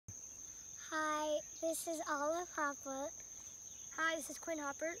this is Olive Haupert. Hi, this is Quinn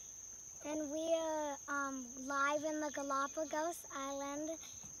Haupert. And we are live in the Galapagos Island,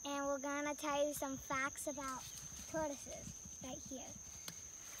 and we're going to tell you some facts about tortoises right here.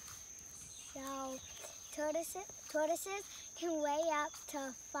 So, tortoises can weigh up to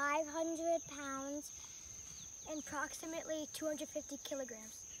 500 pounds and approximately 250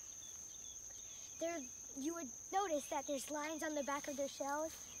 kilograms. You would notice that there's lines on the back of their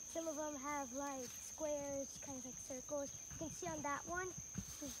shells. Some of them have like squares, kind of like circles. You can see on that one,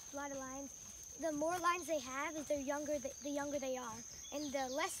 there's a lot of lines. The more lines they have is the younger they are. And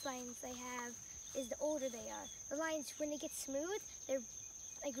the less lines they have is the older they are. The lines, when they get smooth, they're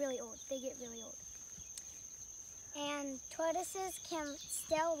like really old. They get really old. And tortoises can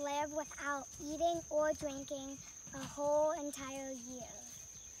still live without eating or drinking a whole entire year.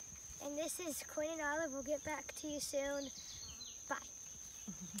 And this is Quinn and Olive. We'll get back to you soon.